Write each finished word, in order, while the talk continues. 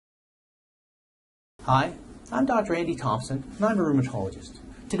Hi, I'm Dr. Andy Thompson, and I'm a rheumatologist.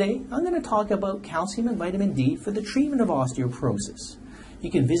 Today, I'm going to talk about calcium and vitamin D for the treatment of osteoporosis. You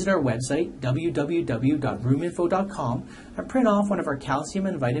can visit our website, www.rheuminfo.com, and print off one of our calcium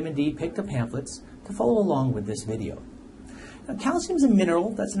and vitamin D picked-up pamphlets to follow along with this video. Now, calcium is a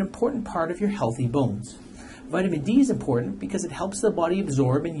mineral that's an important part of your healthy bones. Vitamin D is important because it helps the body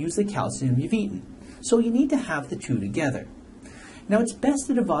absorb and use the calcium you've eaten, so you need to have the two together. Now, it's best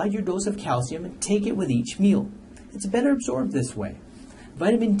to divide your dose of calcium and take it with each meal. It's better absorbed this way.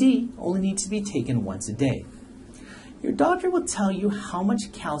 Vitamin D only needs to be taken once a day. Your doctor will tell you how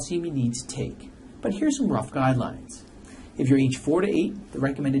much calcium you need to take, but here's some rough guidelines. If you're age 4 to 8, the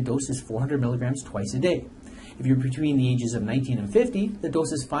recommended dose is 400 milligrams twice a day. If you're between the ages of 19 and 50, the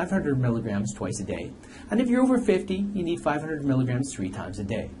dose is 500 milligrams twice a day. And if you're over 50, you need 500 milligrams 3 times a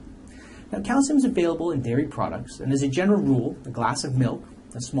day. Now, calcium is available in dairy products, and as a general rule, a glass of milk,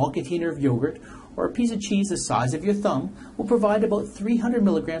 a small container of yogurt, or a piece of cheese the size of your thumb will provide about 300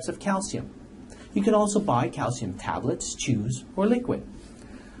 milligrams of calcium. You can also buy calcium tablets, chews, or liquid.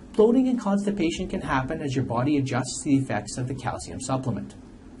 Bloating and constipation can happen as your body adjusts to the effects of the calcium supplement.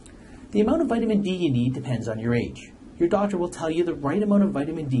 The amount of vitamin D you need depends on your age. Your doctor will tell you the right amount of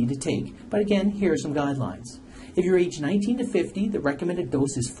vitamin D to take, but again, here are some guidelines. If you're age 19 to 50, the recommended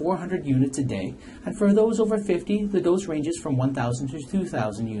dose is 400 units a day, and for those over 50, the dose ranges from 1,000 to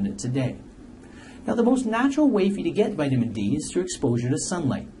 2,000 units a day. Now, the most natural way for you to get vitamin D is through exposure to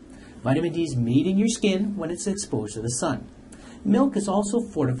sunlight. Vitamin D is made in your skin when it's exposed to the sun. Milk is also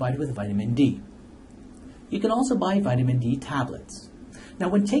fortified with vitamin D. You can also buy vitamin D tablets. Now,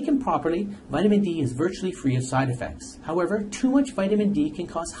 when taken properly, vitamin D is virtually free of side effects. However, too much vitamin D can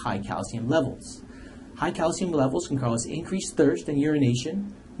cause high calcium levels. High calcium levels can cause increased thirst and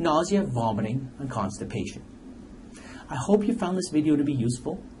urination, nausea, vomiting, and constipation. I hope you found this video to be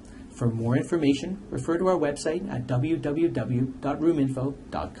useful. For more information, refer to our website at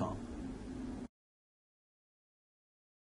www.rheuminfo.com.